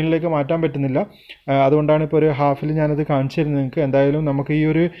ഫുൾ സ്ക്രീനിലേക്ക് മാറ്റാൻ പറ്റുന്നില്ല. അതുകൊണ്ടാണ് ഇപ്പോൾ ഒരു ഹാഫിൽ ഞാനത് കാണിച്ചു തരുന്നത് നിങ്ങൾക്ക്. എന്തായാലും നമുക്ക് ഈ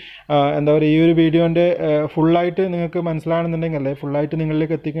ഒരു എന്താ പറയുക ഈ ഒരു വീഡിയോൻ്റെ ഫുള്ളായിട്ട് നിങ്ങൾക്ക് മനസ്സിലാണെന്നുണ്ടെങ്കിൽ അല്ലേ ഫുള്ളായിട്ട്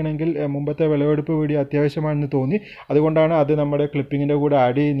നിങ്ങളിലേക്ക് എത്തിക്കണമെങ്കിൽ മുമ്പത്തെ വിളവെടുപ്പ് വീഡിയോ അത്യാവശ്യമാണെന്ന് തോന്നി. അതുകൊണ്ടാണ് അത് നമ്മുടെ ക്ലിപ്പിങ്ങിൻ്റെ കൂടെ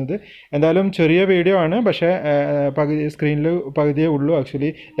ആഡ് ചെയ്യുന്നത്. എന്തായാലും ചെറിയ വീഡിയോ ആണ്, പക്ഷേ സ്ക്രീനിൽ പകുതിയേ ഉള്ളൂ.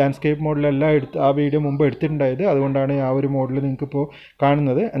 ആക്ച്വലി ലാൻഡ്സ്കേപ്പ് മോഡിലെല്ലാം ആ വീഡിയോ മുമ്പ് എടുത്തിട്ടുണ്ടായത്. അതുകൊണ്ടാണ് ആ ഒരു മോഡിൽ നിങ്ങൾക്കിപ്പോൾ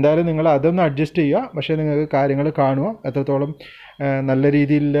കാണുന്നത്. എന്തായാലും നിങ്ങൾ അതൊന്ന് അഡ്ജസ്റ്റ് ചെയ്യുക, പക്ഷേ നിങ്ങൾക്ക് കാര്യങ്ങൾ കാണുക, എത്രത്തോളം നല്ല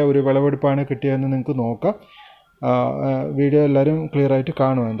രീതിയിലുള്ള ഒരു വിളവെടുപ്പാണ് കിട്ടിയതെന്ന് നിങ്ങൾക്ക് നോക്കാം. വീഡിയോ എല്ലാവരും ക്ലിയർ ആയിട്ട്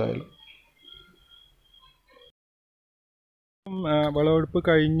കാണുക. എന്തായാലും വിളവെടുപ്പ്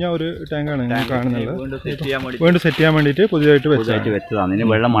കഴിഞ്ഞ ഒരു ടാങ്കാണ് നിങ്ങൾ കാണുന്നത്. വീണ്ടും സെറ്റ് ചെയ്യാൻ വേണ്ടിയിട്ട് പുതിയതായിട്ട് വെച്ചതാണ്. ഇനി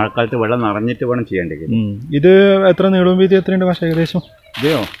വെള്ളം മഴക്കാലത്ത് വെള്ളം നിറഞ്ഞിട്ട് വേണം ചെയ്യേണ്ടത്. ഇത് എത്ര നീളവും വീതി എത്രയുണ്ട് പക്ഷേ ഏകദേശം?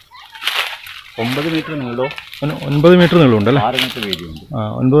 ഇതെയോ 9 മീറ്റർ നീളവും 9 മീറ്റർ നീളവും ഉണ്ടല്ലേ? 6 മീറ്റർ വീതിയുണ്ട്.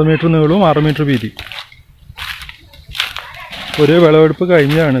 9 മീറ്റർ നീളവും 6 മീറ്റർ വീതി. ഒരു വിളവെടുപ്പ്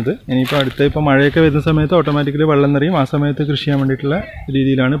കഴിഞ്ഞാണിത്. ഇനിയിപ്പോൾ അടുത്ത മഴയൊക്കെ വരുന്ന സമയത്ത് ഓട്ടോമാറ്റിക്കലി വെള്ളം നിറയും. ആ സമയത്ത് കൃഷി ചെയ്യാൻ വേണ്ടിയിട്ടുള്ള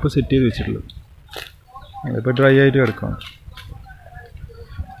രീതിയിലാണ് ഇപ്പോൾ സെറ്റ് ചെയ്ത് വെച്ചിട്ടുള്ളത്. അതിപ്പോൾ ഡ്രൈ ആയിട്ട് കിടക്കുകയാണ്.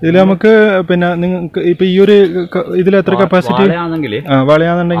 ഇതിൽ നമുക്ക് പിന്നെ നിങ്ങൾക്ക് ഇപ്പോൾ ഈ ഒരു ഇതിൽ എത്ര കപ്പാസിറ്റി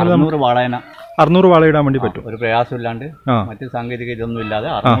വാളയാണെന്നുണ്ടെങ്കിൽ 600 വാള ഇടാൻ വേണ്ടി പറ്റും. ഒരു പ്രയാസമില്ലാണ്ട് മറ്റ് സാങ്കേതിക ഇതൊന്നും ഇല്ലാതെ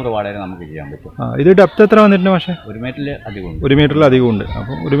 600 വാള നമുക്ക് ചെയ്യാൻ പറ്റും. ഇത് ഡെപ്ത് എത്ര വന്നിട്ടുണ്ട് പക്ഷേ? 1 മീറ്ററിൽ അധികമുണ്ട്. 1 മീറ്ററിൽ അധികമുണ്ട്.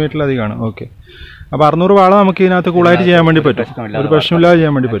 അപ്പം 1 മീറ്ററിൽ അധികമാണ്. ഓക്കെ. അപ്പോൾ 600 വാള നമുക്ക് ഇതിനകത്ത് കൂളായിട്ട് ചെയ്യാൻ വേണ്ടി പറ്റും. ഒരു പ്രശ്നമില്ലാതെ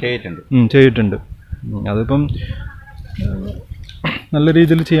ചെയ്യാൻ വേണ്ടി പറ്റും. ചെയ്തിട്ടുണ്ട്. അതിപ്പം നല്ല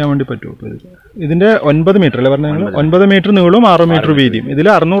രീതിയിൽ ചെയ്യാൻ വേണ്ടി പറ്റും. ഇതിൻ്റെ 9 മീറ്റർ അല്ലേ പറഞ്ഞാൽ? 9 മീറ്റർ നീളവും 6 മീറ്റർ വീതിയും. ഇതിൽ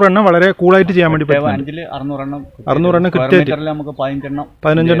 600 എണ്ണം വളരെ കൂളായിട്ട് ചെയ്യാൻ വേണ്ടി പറ്റും. 600 എണ്ണം കൃത്യമായിട്ട്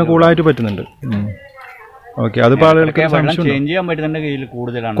 15 എണ്ണം കൂളായിട്ട് പറ്റുന്നുണ്ട്. ഓക്കെ. അതിപ്പോൾ ആളുകൾക്ക്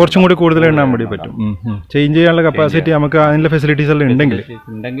കുറച്ചും കൂടി കൂടുതൽ എണ്ണാൻ വേണ്ടി പറ്റും. ചേഞ്ച് ചെയ്യാനുള്ള കപ്പാസിറ്റി നമുക്ക് അതിനുള്ള ഫെസിലിറ്റീസ് എല്ലാം ഉണ്ടെങ്കിൽ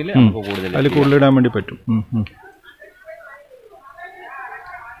അതിൽ കൂടുതൽ ഇടാൻ വേണ്ടി പറ്റും.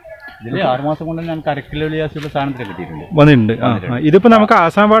 വന്നിട്ടുണ്ട്. ഇതിപ്പോ നമുക്ക്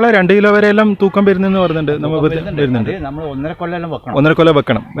ആസാം വാള 2 കിലോ വരെ എല്ലാം തൂക്കം വരുന്നെന്ന് പറയുന്നുണ്ട്. വരുന്നുണ്ട്. 1.5 കൊല്ലം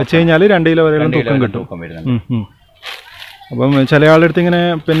വെക്കണം. വെച്ച് കഴിഞ്ഞാൽ 2 കിലോ വരെ എല്ലാം തൂക്കം കിട്ടും. അപ്പം ചില ആളുടെ അടുത്ത് ഇങ്ങനെ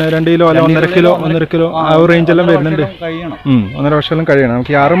പിന്നെ 2 കിലോ അല്ല 1.5 കിലോ ആ ഒരു റേഞ്ച് എല്ലാം വരുന്നുണ്ട്. 1.5 വർഷം കഴിയണം.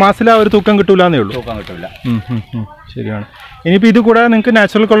 നമുക്ക് 6 മാസത്തിൽ ആ ഒരു തൂക്കം കിട്ടൂലെന്നേ ഉള്ളൂ. ശരിയാണ്. ഇനിയിപ്പോൾ ഇത് കൂടാതെ നിങ്ങൾക്ക്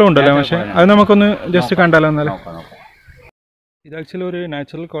നാച്ചുറൽ കുളം ഉണ്ടല്ലോ, പക്ഷേ അത് നമുക്കൊന്ന് ജസ്റ്റ് കണ്ടാലോ എന്നാലും. ഇത് ആക്ച്വലി ഒരു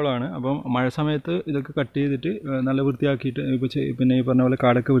നാച്ചുറൽ കുളമാണ്. അപ്പം മഴ സമയത്ത് ഇതൊക്കെ കട്ട് ചെയ്തിട്ട് നല്ല വൃത്തിയാക്കിയിട്ട് ഇപ്പോൾ പിന്നെ ഈ പറഞ്ഞ പോലെ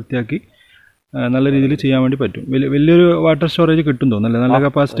കാടൊക്കെ വൃത്തിയാക്കി നല്ല രീതിയിൽ ചെയ്യാൻ വേണ്ടി പറ്റും. വലിയൊരു വാട്ടർ സ്റ്റോറേജ് കിട്ടും തോന്നുന്നല്ലേ? നല്ല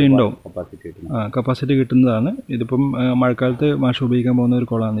കപ്പാസിറ്റി ഉണ്ടാവും. കപ്പാസിറ്റി കിട്ടുന്നതാണ്. ഇതിപ്പം മഴക്കാലത്ത് മാഷ് ഉപയോഗിക്കാൻ പോകുന്ന ഒരു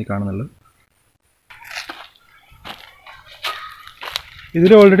കുളമാണ് ഈ കാണുന്നുള്ളത്.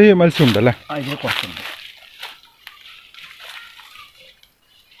 ഇതിൽ ഓൾറെഡി മത്സ്യം ഉണ്ടല്ലേ?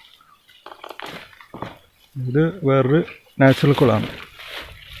 ഇത് വേറൊരു നാച്ചുറൽ കുളമാണ്.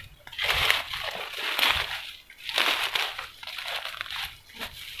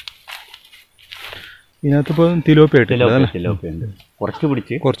 ഇതിനകത്ത് ഇപ്പോൾ തിലോപ്പി ആയിട്ടില്ല,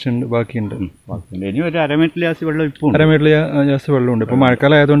 കുറച്ചുണ്ട്, ബാക്കിയുണ്ട്. ഇനി ഒരു 1/2 മീറ്റർ ജാസ്തി വെള്ളം ഇപ്പോൾ 1/2 മീറ്റർ ജാസ്തി വെള്ളമുണ്ട്. ഇപ്പോൾ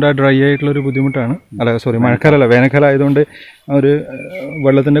മഴക്കാലം ആയതുകൊണ്ട് ആ ഡ്രൈ ആയിട്ടുള്ളൊരു ബുദ്ധിമുട്ടാണ്. അല്ല സോറി, മഴക്കാലമല്ല, വേനൽക്കാലം ആയതുകൊണ്ട് ഒരു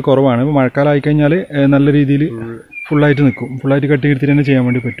വെള്ളത്തിൻ്റെ കുറവാണ്. ഇപ്പോൾ മഴക്കാലം ആയിക്കഴിഞ്ഞാൽ നല്ല രീതിയിൽ ഫുള്ളായിട്ട് നിൽക്കും. ഫുള്ളായിട്ട് കട്ടി എടുത്തിട്ട് തന്നെ ചെയ്യാൻ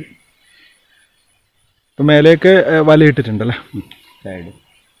വേണ്ടി പറ്റും. ഇപ്പം മേലേക്ക് വലയിട്ടിട്ടുണ്ടല്ലേ?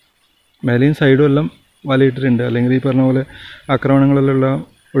 മേലെയും സൈഡും എല്ലാം വലയിട്ടിട്ടുണ്ട്. അല്ലെങ്കിൽ ഈ പറഞ്ഞ പോലെ ആക്രമണങ്ങളെല്ലാം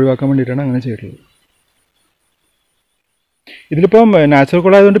ഒഴിവാക്കാൻ വേണ്ടിയിട്ടാണ് അങ്ങനെ ചെയ്തിട്ടുള്ളത്. ഇതിലിപ്പം നാച്ചുറൽ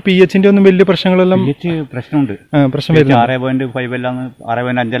കുളമായതുകൊണ്ട് pH-ന്റെ ഒന്നും വലിയ പ്രശ്നങ്ങളെല്ലാം പ്രശ്നമുണ്ട്. പ്രശ്നം വരുന്നത് 6.5 എല്ലാം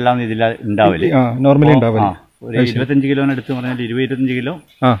 6.5 എല്ലാം ഇതിൽ ഉണ്ടാവില്ല. നോർമലി ഉണ്ടാവില്ല. 25 കിലോന് എടുത്ത് പറഞ്ഞാൽ 20-25 കിലോ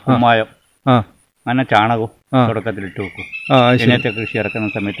കുമ്മായം അങ്ങനെ ചാണകവും തുടക്കത്തിൽ ഇട്ട് വെക്കും. ഇതിനകത്തെ കൃഷി ഇറക്കുന്ന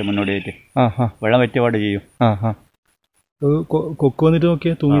സമയത്ത് മുന്നോടിയായിട്ട് വെള്ളം വെറ്റപാട് ചെയ്യും. കൊക്ക് വന്നിട്ട്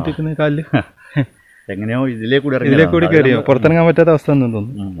നോക്കിയാൽ തൂങ്ങിട്ടിരിക്കുന്ന കാലില് എങ്ങനെയോ ഇതിലേ കൂടി കയറിയോ? പുറത്തിറങ്ങാൻ പറ്റാത്ത അവസ്ഥ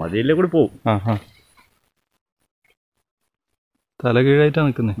തോന്നുന്നു. അതിലേ കൂടി പോകും. തല കീഴായിട്ടാണ്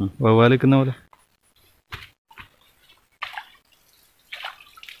നിൽക്കുന്നത്, വവ്വാൽ നിൽക്കുന്ന പോലെ.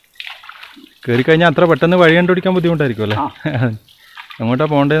 കയറി കഴിഞ്ഞാൽ അത്ര പെട്ടെന്ന് വഴി കണ്ടുപിടിക്കാൻ ബുദ്ധിമുട്ടായിരിക്കും അല്ലേ? എങ്ങോട്ടാ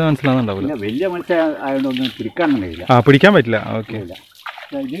പോകേണ്ടതെന്ന് മനസ്സിലാകുന്നുണ്ടാവില്ല. വലിയ മത്സ്യം ആയതുകൊണ്ടൊന്നും പിടിക്കാൻ കഴിയില്ല. പിടിക്കാൻ പറ്റില്ല. ഓക്കെ.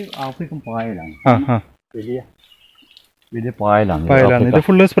 ഇത് ആഫ്രിക്കൻ പായലാണ്. വലിയ പായലാണ്. ഇത്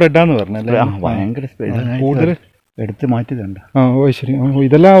ഫുള്ള് സ്പ്രെഡാന്ന് പറഞ്ഞല്ലേ? ഭയങ്കര സ്പ്രെഡ്. കൂടുതൽ എടുത്ത് മാറ്റിയതുണ്ട്. ശരി.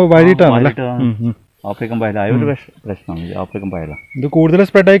 ഇതെല്ലാം വഴിയിട്ടാണല്ലേ? ആഫ്രിക്കൻ പായല ഒരു പ്രശ്നമാണ്. ആഫ്രിക്കൻ പായല ഇത് കൂടുതൽ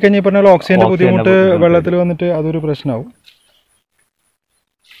സ്പ്രെഡ് ആയി കഴിഞ്ഞാൽ പറഞ്ഞാൽ ഓക്സിജന്റെ ബുദ്ധിമുട്ട് വെള്ളത്തിൽ വന്നിട്ട് അതൊരു പ്രശ്നമാവും.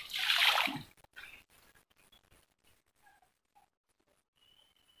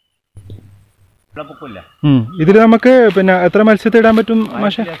 ഇതിൽ നമുക്ക് പിന്നെ എത്ര മത്സ്യത്തെ ഇടാൻ പറ്റും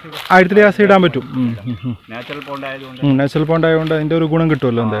മാഷെ? 1000 ലിയാസി ഇടാൻ പറ്റും. നാച്ചുറൽ പോണ്ട് ആയതുകൊണ്ട് അതിന്റെ ഒരു ഗുണം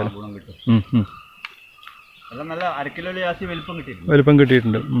കിട്ടുമല്ലോ എന്തായാലും. വലിപ്പം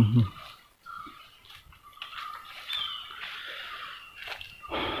കിട്ടിയിട്ടുണ്ട്.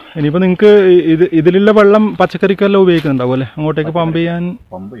 ഇനിയിപ്പോ നിങ്ങക്ക് ഇതിലുള്ള വെള്ളം പച്ചക്കറിക്കെല്ലാം ഉപയോഗിക്കുന്നുണ്ടാവും അല്ലേ? അങ്ങോട്ടേക്ക് പമ്പ്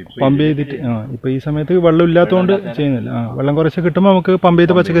ചെയ്തിട്ട്. ഇപ്പൊ ഈ സമയത്ത് വെള്ളം ഇല്ലാത്തതുകൊണ്ട് ചെയ്യുന്നില്ല. വെള്ളം കുറച്ച് കിട്ടുമ്പോൾ നമുക്ക് പമ്പ്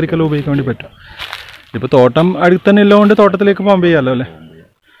ചെയ്ത് പച്ചക്കറിക്കെല്ലാം ഉപയോഗിക്കാൻ വേണ്ടി പറ്റും. ഇപ്പൊ തോട്ടം അടുത്ത് തന്നെ ഉള്ളതുകൊണ്ട് തോട്ടത്തിലേക്ക് പമ്പ് ചെയ്യാമല്ലോ അല്ലേ?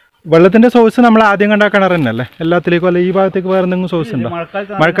 വെള്ളത്തിന്റെ സോഴ്സ് നമ്മൾ ആദ്യം കണ്ട കിണർ തന്നെ അല്ലേ? എല്ലാത്തിലേക്കും അല്ലെ ഈ ഭാഗത്തേക്ക് വേറെ എന്തെങ്കിലും സോഴ്സ് ഉണ്ടോ?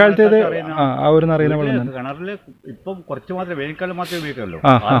 മഴക്കാലത്തേത് ആ ഒരു നിറയുന്ന വെള്ളം തന്നെ. കിണറില് ഇപ്പം കുറച്ച് മാത്രമേ വേനൽക്കാലം മാത്രമേ ഉപയോഗിക്കുള്ളൂ.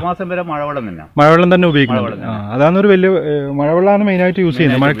 6 മാസം വരെ മഴവെള്ളം തന്നെ ഉപയോഗിക്കുന്നത്. അതാണ് ഒരു വലിയ മഴവെള്ളമാണ് മെയിൻ ആയിട്ട് യൂസ്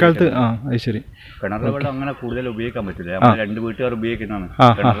ചെയ്യുന്നത് മഴക്കാലത്ത്. അത് ശരി. കിണറിലെ വെള്ളം അങ്ങനെ കൂടുതൽ ഉപയോഗിക്കാൻ പറ്റില്ല. 2 വീട്ടുകാർ ഉപയോഗിക്കുന്നതാണ്.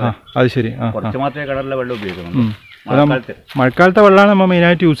 അത് ശരി. കുറച്ച് മാത്രമേ കിണറിലെ വെള്ളം ഉപയോഗിക്കുന്നുള്ളൂ. മഴക്കാലത്തെ വെള്ളമാണ് നമ്മൾ മെയിൻ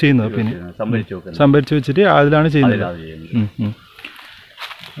ആയിട്ട് യൂസ് ചെയ്യുന്നത്. പിന്നെ സംഭരിച്ചു വെച്ചിട്ട് അതിലാണ് ചെയ്യുന്നത്.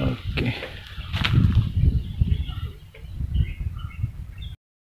 ഓക്കെ.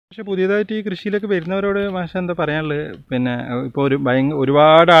 പക്ഷെ പുതിയതായിട്ട് ഈ കൃഷിയിലേക്ക് വരുന്നവരോട് മാഷ എന്താ പറയാനുള്ളത്? പിന്നെ ഇപ്പോൾ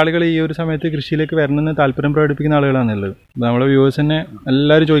ഒരുപാട് ആളുകൾ ഈ ഒരു സമയത്ത് കൃഷിയിലേക്ക് വരണമെന്ന് താല്പര്യം പ്രകടിപ്പിക്കുന്ന ആളുകളാണുള്ളത്. നമ്മളെ വ്യൂവേഴ്സ് തന്നെ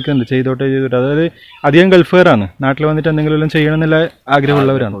എല്ലാവരും ചോദിക്കുന്നുണ്ട് ചെയ്തോട്ടെ. അതായത് അധികം ഗൾഫുകാരാണ്, നാട്ടിൽ വന്നിട്ട് എന്തെങ്കിലും ചെയ്യണം എന്നുള്ള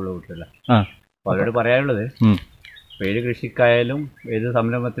ആഗ്രഹമുള്ളവരാണ്. അവരോട് പറയാനുള്ളത് ഏത് കൃഷിക്കായാലും ഏത്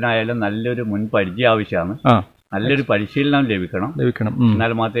സംരംഭത്തിനായാലും നല്ലൊരു മുൻ പരിചയം ആവശ്യമാണ്. നല്ലൊരു പരിശീലനം ലഭിക്കണം.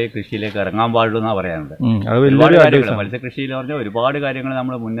 എന്നാൽ മാത്രമേ കൃഷിയിലേക്ക് ഇറങ്ങാൻ പാടുള്ളൂ എന്നാ പറയാനുണ്ട്. ഒരുപാട് കാര്യങ്ങൾ മത്സ്യകൃഷിയിൽ പറഞ്ഞാൽ ഒരുപാട് കാര്യങ്ങൾ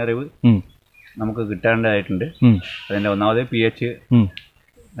നമ്മൾ മുന്നറിവ് നമുക്ക് കിട്ടേണ്ടതായിട്ടുണ്ട്. അതിന്റെ ഒന്നാമത് pH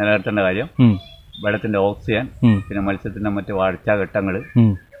നിലനിർത്തേണ്ട കാര്യം, വെള്ളത്തിന്റെ ഓക്സിജൻ, പിന്നെ മത്സ്യത്തിന്റെ മറ്റ് വളർച്ചാഘട്ടങ്ങൾ,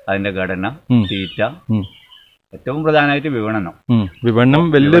 അതിന്റെ ഘടന, തീറ്റ, ഏറ്റവും പ്രധാനമായിട്ട് വിപണനം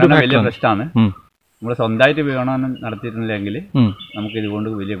വലിയ പ്രശ്നമാണ്. നമ്മൾ സ്വന്തമായിട്ട് വിപണനം നടത്തിയിട്ടില്ലെങ്കിൽ നമുക്ക് ഇതുകൊണ്ട്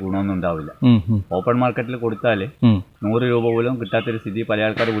വലിയ ഗുണമൊന്നും ഉണ്ടാവില്ല. ഓപ്പൺ മാർക്കറ്റിൽ കൊടുത്താൽ 100 രൂപ പോലും കിട്ടാത്തൊരു സ്ഥിതി പല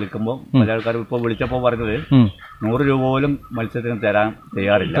ആൾക്കാർ വിളിക്കുമ്പോൾ, പല ആൾക്കാർ ഇപ്പോൾ വിളിച്ചപ്പോൾ പറഞ്ഞത് 100 രൂപ പോലും മത്സ്യത്തിന് തരാൻ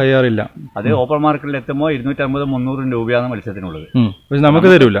തയ്യാറില്ല. അത് ഓപ്പൺ മാർക്കറ്റിൽ എത്തുമ്പോൾ 250-300 രൂപയാണ് മത്സ്യത്തിനുള്ളത്. നമുക്ക്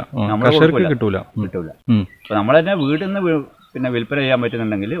തരൂല, കിട്ടൂല. അപ്പൊ നമ്മൾ തന്നെ വീട്ടിൽ നിന്ന് പിന്നെ വിൽപ്പന ചെയ്യാൻ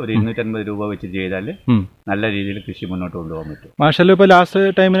പറ്റുന്നുണ്ടെങ്കിൽ ഒരു 250 രൂപ വെച്ച് ചെയ്താൽ നല്ല രീതിയിൽ കൃഷി മുന്നോട്ട് കൊണ്ടുപോകാൻ പറ്റും. മാഷല്ലോ ഇപ്പൊ ലാസ്റ്റ്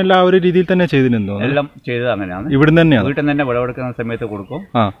ടൈമിനെല്ലാം ആ ഒരു രീതിയിൽ തന്നെ ചെയ്തിട്ടുണ്ടോ? എല്ലാം ചെയ്തത് അങ്ങനെയാണ്. ഇവിടെ തന്നെയാണ് വീട്ടിൽ തന്നെ വിളവെടുക്കുന്ന സമയത്ത് കൊടുക്കും.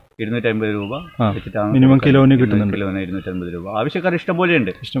 250 രൂപ വെച്ചിട്ടാണ് മിനിമം കിലോന് കിട്ടുന്നുണ്ട്. കിലോന് 250 രൂപ. ആവശ്യക്കാർ ഇഷ്ടം പോലെ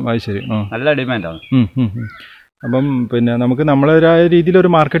ഉണ്ട്. ശരി, നല്ല ഡിമാൻഡാണ്. അപ്പം പിന്നെ നമുക്ക് നമ്മളേതായ രീതിയിൽ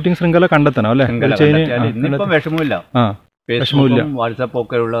ഒരു മാർക്കറ്റിംഗ് ശൃംഖല കണ്ടെത്തണം അല്ലെ? ഇന്നിപ്പം വിഷമമില്ല. ഫേസ്ബുക്കും വാട്സാപ്പും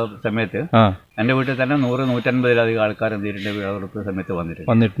ഒക്കെ ഉള്ള സമയത്ത് എന്റെ വീട്ടിൽ തന്നെ 100-150 ആൾക്കാർ വിളവെടുപ്പ് സമയത്ത്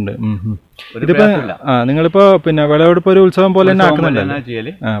വന്നിട്ടുണ്ട്. നിങ്ങളിപ്പോ പിന്നെ വിളവെടുപ്പ് ഒരു ഉത്സവം പോലെ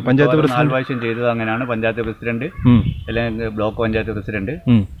ചെയ്യല്. പഞ്ചായത്ത് 4 പ്രാവശ്യം ചെയ്തത് അങ്ങനെയാണ്. പഞ്ചായത്ത് പ്രസിഡന്റ്, അല്ലെങ്കിൽ ബ്ലോക്ക് പഞ്ചായത്ത് പ്രസിഡന്റ്,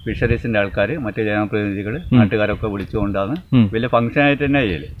 ഫിഷറീസിന്റെ ആൾക്കാർ, മറ്റു ജനപ്രതിനിധികൾ, നാട്ടുകാരൊക്കെ വിളിച്ചുകൊണ്ടാണ് വലിയ ഫംഗ്ഷൻ ആയിട്ട് തന്നെ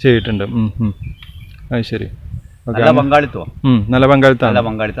ചെയ്തിട്ടുണ്ട്. ശരി. നല്ല പങ്കാളിത്തം.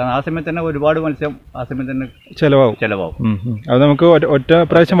 ആ സമയത്ത് തന്നെ ഒരുപാട് മത്സ്യം ആ സമയത്ത് തന്നെ ചെലവാകും. അത് നമുക്ക് ഒറ്റ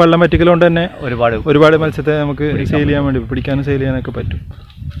പ്രാവശ്യം വെള്ളം പറ്റിക്കലുകൊണ്ട് തന്നെ ഒരുപാട് മത്സ്യത്തെ നമുക്ക് സെയിൽ ചെയ്യാൻ വേണ്ടി, പിടിക്കാനും സെയിൽ ചെയ്യാനൊക്കെ പറ്റും.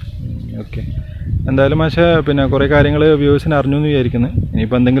 ഓക്കെ. എന്തായാലും മാഷ പിന്നെ കുറേ കാര്യങ്ങൾ വ്യൂവേഴ്സിന് അറിഞ്ഞു എന്ന് വിചാരിക്കുന്നത്.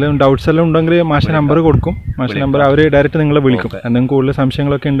 ഇനിയിപ്പോൾ എന്തെങ്കിലും ഡൗട്ട്സ് എല്ലാം ഉണ്ടെങ്കിൽ മാഷ നമ്പർ കൊടുക്കും. മാഷ നമ്പർ അവർ ഡയറക്റ്റ് നിങ്ങളെ വിളിക്കും. എന്തെങ്കിലും കൂടുതൽ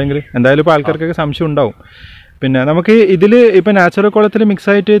സംശയങ്ങളൊക്കെ ഉണ്ടെങ്കിൽ. എന്തായാലും ഇപ്പോൾ ആൾക്കാർക്കൊക്കെ സംശയം ഉണ്ടാവും. പിന്നെ നമുക്ക് ഇതിൽ ഇപ്പൊ നാച്ചുറൽ കുളത്തിൽ മിക്സ്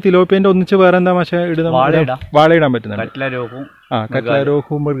ആയിട്ട് തിലോപ്പിയന്റെ ഒന്നിച്ച് വേറെ എന്താ മാഷ വാള ഇടാൻ പറ്റുന്നത്?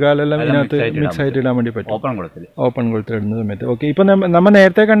 കട്ലാരോഹും മൃഗാലെല്ലാം ഇതിനകത്ത് മിക്സ് ആയിട്ട് ഇടാൻ വേണ്ടി പറ്റും ഓപ്പൺ കുളത്തിൽ ഇടുന്ന സമയത്ത്. ഓക്കെ. ഇപ്പൊ നമ്മ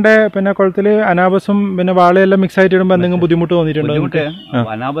നേരത്തെ കണ്ട പിന്നെ കുളത്തില് അനാബസും പിന്നെ വാളയെല്ലാം മിക്സ് ആയിട്ട് ഇടുമ്പോൾ എന്തെങ്കിലും ബുദ്ധിമുട്ട് തോന്നിയിട്ടുണ്ടോ?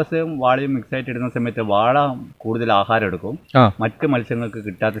 അനാബസും വാളയും മിക്സ് ആയിട്ട് ഇടുന്ന സമയത്ത് വാള കൂടുതൽ ആഹാരം എടുക്കും. മറ്റ് മത്സ്യങ്ങൾക്ക്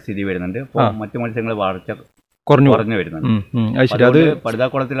കിട്ടാത്ത സ്ഥിതി വരുന്നുണ്ട്. മറ്റു മത്സ്യങ്ങൾ വളർച്ച കുറഞ്ഞു വരുന്നുണ്ട്. അത്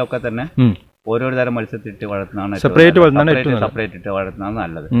പടുതാക്കുളത്തിലൊക്കെ തന്നെ ഓരോരോ തരം മത്സ്യത്തിട്ട് വളർത്തുന്നതാണ് സെപ്പറേറ്റ് ഇട്ട് വളർത്തുന്നതാണ്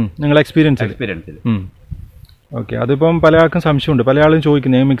നല്ലത്. നിങ്ങളുടെ എക്സ്പീരിയൻസിൽ. ഓക്കെ. അതിപ്പം പല ആൾക്കും സംശയമുണ്ട്. പല ആളും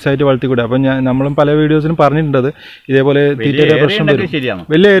ചോദിക്കുന്നത് മിക്സ് ആയിട്ട് വളർത്തിക്കൂടെ. അപ്പം നമ്മളും പല വീഡിയോസിലും പറഞ്ഞിട്ടുണ്ട് ഇതേപോലെ തീറ്റയുടെ പ്രശ്നം വരും.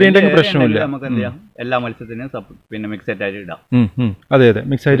 വലിയ ഏരിയ ഉണ്ടെങ്കിൽ പ്രശ്നമില്ല. എല്ലാ മത്സ്യത്തിനും പിന്നെ മിക്സ് ആയിട്ട് ഇടാം. അതെ,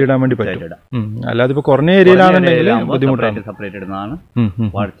 മിക്സ് ആയിട്ട് ഇടാൻ വേണ്ടി പറ്റും. അല്ലാതെ ഇപ്പൊ കുറഞ്ഞ ഏരിയയിലാണെന്നുണ്ടെങ്കിൽ ബുദ്ധിമുട്ടാണ്. സെപ്പറേറ്റ് ഇടുന്നതാണ്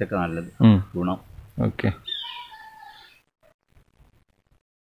വളർച്ചയ്ക്ക് നല്ലത് ഗുണം. ഓക്കെ.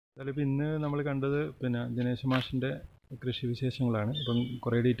 ഇന്ന് നമ്മൾ കണ്ടത് പിന്നെ ദിനേശ് മാഷിന്റെ കൃഷി വിശേഷങ്ങളാണ്. ഇപ്പം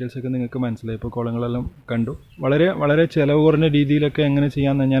കുറേ ഡീറ്റെയിൽസൊക്കെ നിങ്ങൾക്ക് മനസ്സിലായി. ഇപ്പോൾ കുളങ്ങളെല്ലാം കണ്ടു. വളരെ വളരെ ചിലവ് കുറഞ്ഞ രീതിയിലൊക്കെ എങ്ങനെ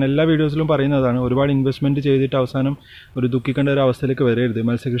ചെയ്യാമെന്ന് ഞാൻ എല്ലാ വീഡിയോസിലും പറയുന്നതാണ്. ഒരുപാട് ഇൻവെസ്റ്റ്മെൻറ്റ് ചെയ്തിട്ട് അവസാനം ഒരു ദുഃഖിക്കേണ്ട ഒരു അവസ്ഥയിലേക്ക് വരരുത്.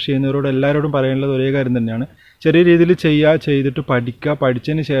 മത്സ്യകൃഷി ചെയ്യുന്നവരോട് എല്ലാവരോടും പറയാനുള്ളത് ഒരേ കാര്യം തന്നെയാണ്. ചെറിയ രീതിയിൽ ചെയ്തിട്ട് പഠിക്കുക.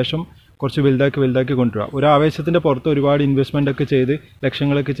 പഠിച്ചതിന് ശേഷം കുറച്ച് വലുതാക്കി കൊണ്ടുവരിക. ഒരു ആവേശത്തിൻ്റെ പുറത്ത് ഒരുപാട് ഇൻവെസ്റ്റ്മെൻറ്റൊക്കെ ചെയ്ത്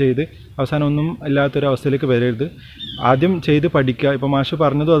ലക്ഷങ്ങളൊക്കെ ചെയ്ത് അവസാനം ഒന്നും ഇല്ലാത്തൊരവസ്ഥയിലേക്ക് വരരുത്. ആദ്യം ചെയ്ത് പഠിക്കുക. ഇപ്പോൾ മാഷ്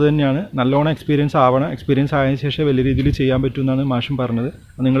പറഞ്ഞതും അത് തന്നെയാണ്. നല്ലോണം എക്സ്പീരിയൻസ് ആവണം. എക്സ്പീരിയൻസ് ആയതിനു ശേഷം വലിയ രീതിയിൽ ചെയ്യാൻ പറ്റുമെന്നാണ് മാഷും പറഞ്ഞത്.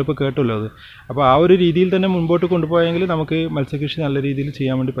 നിങ്ങളിപ്പോൾ കേട്ടല്ലോ അത്. അപ്പോൾ ആ ഒരു രീതിയിൽ തന്നെ മുൻപോട്ട് കൊണ്ടുപോയെങ്കിൽ നമുക്ക് മത്സ്യകൃഷി നല്ല രീതിയിൽ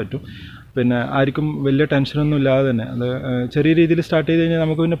ചെയ്യാൻ വേണ്ടി പറ്റും. പിന്നെ ആർക്കും വലിയ ടെൻഷനൊന്നും ഇല്ലാതെ തന്നെ അത് ചെറിയ രീതിയിൽ സ്റ്റാർട്ട് ചെയ്ത് കഴിഞ്ഞാൽ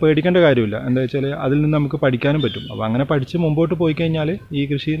നമുക്ക് പിന്നെ പേടിക്കേണ്ട കാര്യമില്ല. എന്താ വെച്ചാൽ അതിൽ നിന്ന് നമുക്ക് പഠിക്കാനും പറ്റും. അപ്പോൾ അങ്ങനെ പഠിച്ച് മുമ്പോട്ട് പോയി കഴിഞ്ഞാൽ ഈ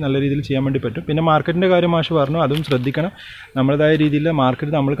കൃഷി നല്ല രീതിയിൽ ചെയ്യാൻ വേണ്ടി പറ്റും. പിന്നെ മാർക്കറ്റിൻ്റെ കാര്യം മാഷ് പറഞ്ഞു, അതും ശ്രദ്ധിക്കണം. നമ്മുടേതായ രീതിയിൽ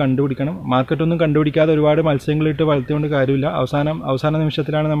മാർക്കറ്റ് നമ്മൾ കണ്ടുപിടിക്കണം. മാർക്കറ്റൊന്നും കണ്ടുപിടിക്കാതെ ഒരുപാട് മത്സ്യങ്ങളിട്ട് വളർത്തിക്കൊണ്ട് കാര്യമില്ല. അവസാന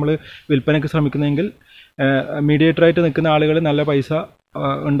നിമിഷത്തിലാണ് നമ്മൾ വിൽപ്പനയ്ക്ക് ശ്രമിക്കുന്നതെങ്കിൽ മീഡിയേറ്ററായിട്ട് നിൽക്കുന്ന ആളുകൾ നല്ല പൈസ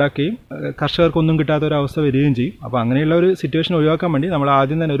ഉണ്ടാക്കുകയും കർഷകർക്കൊന്നും കിട്ടാത്ത ഒരു അവസ്ഥ വരികയും ചെയ്യും. അപ്പോൾ അങ്ങനെയുള്ള ഒരു സിറ്റുവേഷൻ ഒഴിവാക്കാൻ വേണ്ടി നമ്മൾ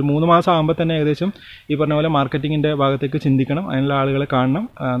ആദ്യം തന്നെ ഒരു 3 മാസം ആകുമ്പോൾ തന്നെ ഏകദേശം ഈ പറഞ്ഞ പോലെ മാർക്കറ്റിങ്ങിൻ്റെ ഭാഗത്തേക്ക് ചിന്തിക്കണം. അതിനുള്ള ആളുകളെ കാണണം.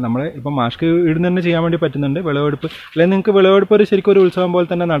 നമ്മളെ ഇപ്പം മാഷ്ക്ക് ഇടുന്ന് തന്നെ ചെയ്യാൻ വേണ്ടി പറ്റുന്നുണ്ട്. വിളവെടുപ്പ് അല്ലെങ്കിൽ നിങ്ങൾക്ക് വിളവെടുപ്പ് ഒരു ശരിക്കും ഒരു ഉത്സവം പോലെ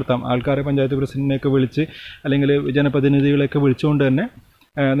തന്നെ നടത്താം. ആൾക്കാരെ പഞ്ചായത്ത് പ്രസിഡന്റിനെയൊക്കെ വിളിച്ച് അല്ലെങ്കിൽ ജനപ്രതിനിധികളെയൊക്കെ വിളിച്ചുകൊണ്ട് തന്നെ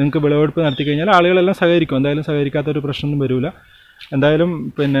നിങ്ങൾക്ക് വിളവെടുപ്പ് നടത്തി കഴിഞ്ഞാൽ ആളുകളെല്ലാം സഹകരിക്കും. എന്തായാലും സഹകരിക്കാത്തൊരു പ്രശ്നമൊന്നും വരില്ല. എന്തായാലും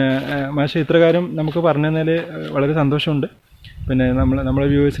പിന്നെ മാഷ് ഇത്ര കാര്യം നമുക്ക് പറഞ്ഞു തന്നതിൽ വളരെ സന്തോഷമുണ്ട്. പിന്നെ നമ്മളെ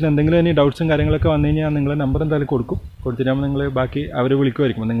വ്യൂവേഴ്സിന് എന്തെങ്കിലും ഇനി ഡൗട്ട്സും കാര്യങ്ങളൊക്കെ വന്നു കഴിഞ്ഞാൽ നിങ്ങളെ നമ്പർ എന്തായാലും കൊടുത്തിട്ടാകുമ്പോൾ നിങ്ങൾ ബാക്കി അവർ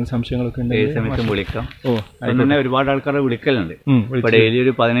വിളിക്കുമായിരിക്കും. എന്തെങ്കിലും സംശയങ്ങളൊക്കെ ഉണ്ടെങ്കിൽ വിളിക്കാം. തന്നെ ഒരുപാട് ആൾക്കാരെ വിളിക്കലുണ്ട്. ഡെയിലി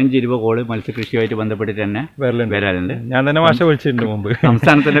ഒരു 15-20 കോള് മത്സ്യകൃഷിയുമായിട്ട് ബന്ധപ്പെട്ടിട്ട് തന്നെ വരാറുണ്ട്. ഞാൻ തന്നെ മാഷ വിളിച്ചിട്ടുണ്ട് മുമ്പ്.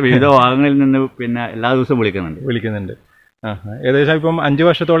 സംസ്ഥാനത്തിന്റെ വിവിധ ഭാഗങ്ങളിൽ നിന്ന് പിന്നെ എല്ലാ ദിവസവും വിളിക്കുന്നുണ്ട്. ഏകദേശം ഇപ്പം 5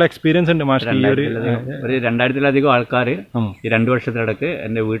 വർഷത്തോളം എക്സ്പീരിയൻസ് ഉണ്ട് മാഷ്. ഒരു 2000-ലധികം ആൾക്കാർ ഈ 2 വർഷത്തിനിടക്ക്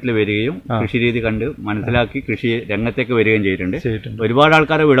എന്റെ വീട്ടിൽ വരികയും കൃഷി രീതി കണ്ട് മനസ്സിലാക്കി കൃഷി രംഗത്തേക്ക് വരികയും ചെയ്തിട്ടുണ്ട്. ഒരുപാട്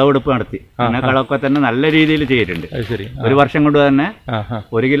ആൾക്കാരെ വിളവെടുപ്പ് നടത്തി അതിനേക്കാളൊക്കെ തന്നെ നല്ല രീതിയിൽ ചെയ്തിട്ടുണ്ട്. ഒരു വർഷം കൊണ്ട് തന്നെ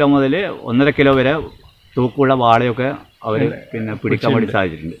 1 കിലോ മുതൽ 1.5 കിലോ വരെ തൂക്കുള്ള വാളയൊക്കെ അവർ പിന്നെ പിടിക്കാൻ വേണ്ടി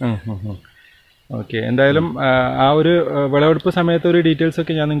സാധിച്ചിട്ടുണ്ട്. ഓക്കെ, എന്തായാലും ആ ഒരു വിളവെടുപ്പ് സമയത്ത് ഒരു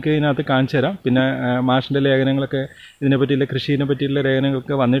ഡീറ്റെയിൽസൊക്കെ ഞാൻ നിങ്ങൾക്ക് ഇതിനകത്ത് കാണിച്ചു തരാം. പിന്നെ മാഷിൻ്റെ ലേഖനങ്ങളൊക്കെ ഇതിനെപ്പറ്റിയുള്ള കൃഷിയെ പറ്റിയുള്ള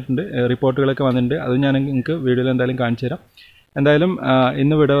ലേഖനങ്ങളൊക്കെ വന്നിട്ടുണ്ട്, റിപ്പോർട്ടുകളൊക്കെ വന്നിട്ടുണ്ട്. അത് ഞാൻ നിങ്ങൾക്ക് വീഡിയോയിൽ എന്തായാലും കാണിച്ചു തരാം. എന്തായാലും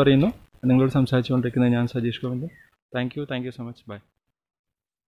ഇന്ന് വിട പറയുന്നു. നിങ്ങളോട് സംസാരിച്ചുകൊണ്ടിരിക്കുന്നത് ഞാൻ Sajeesh Govind. Thank you so much. By.